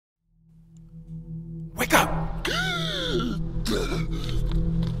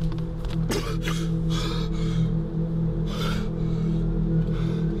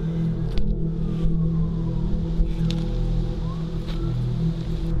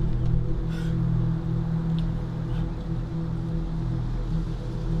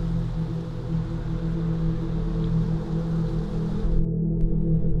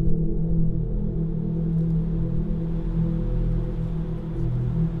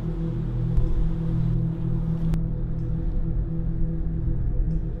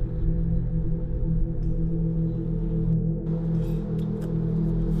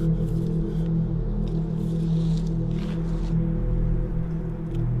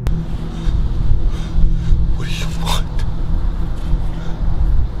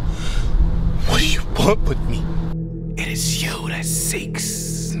want with me. It is you that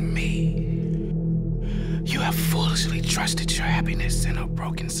seeks me. You have foolishly trusted your happiness in a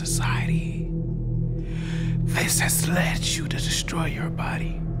broken society. This has led you to destroy your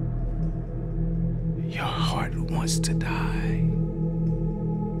body. Your heart wants to die.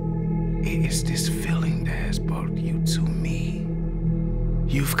 It is this feeling that has brought you to me.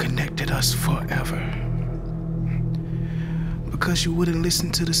 You've connected us forever because you wouldn't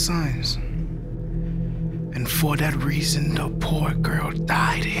listen to the signs. And for that reason, the poor girl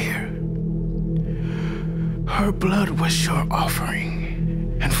died here. Her blood was your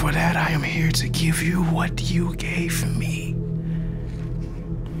offering. And for that, I am here to give you what you gave me.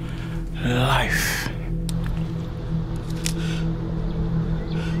 Life.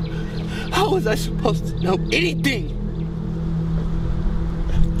 How was I supposed to know anything?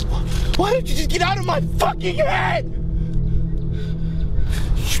 Why didn't you just get out of my fucking head?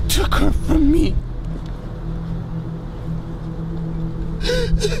 You took her from me.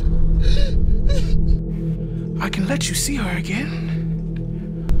 I can let you see her again.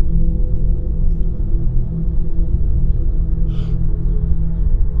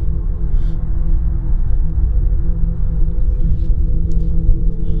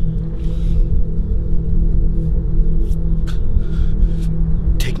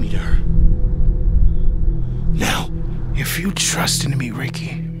 Take me to her. Now. If you trust in me,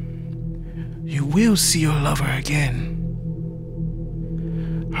 Ricky, you will see your lover again.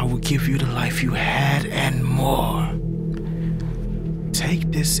 I will give you the life you had and more.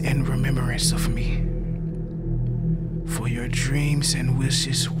 Take this in remembrance of me, for your dreams and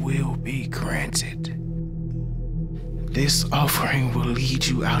wishes will be granted. This offering will lead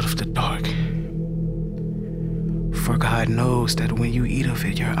you out of the dark, for God knows that when you eat of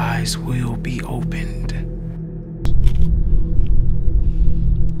it, your eyes will be opened.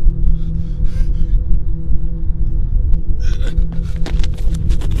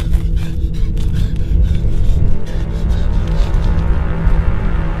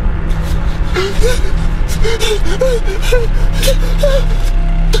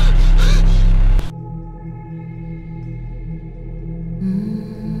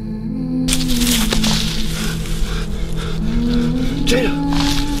 Jada!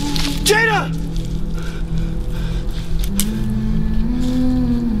 Jada!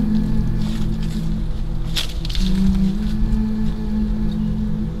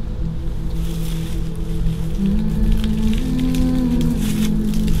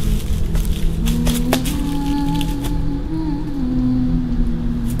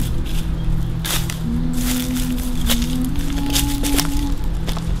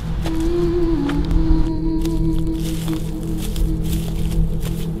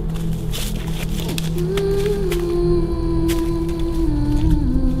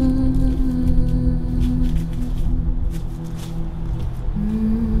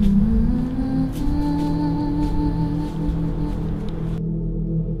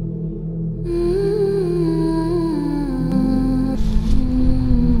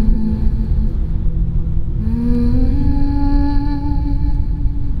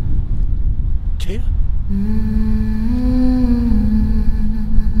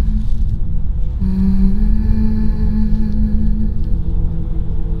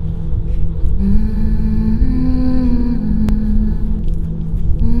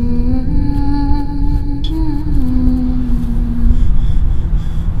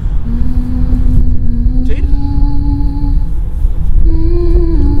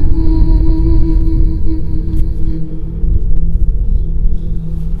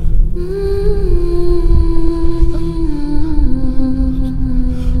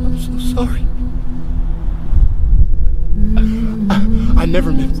 I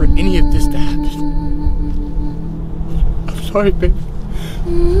never meant for any of this to happen. I'm sorry, baby.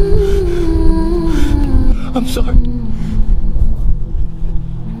 I'm sorry.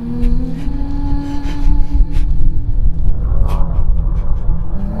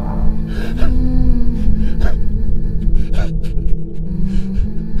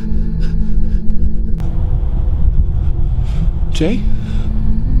 Jay?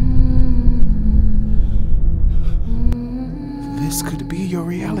 This could be your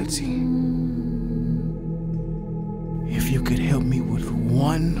reality. If you could help me with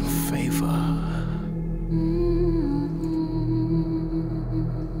one favor.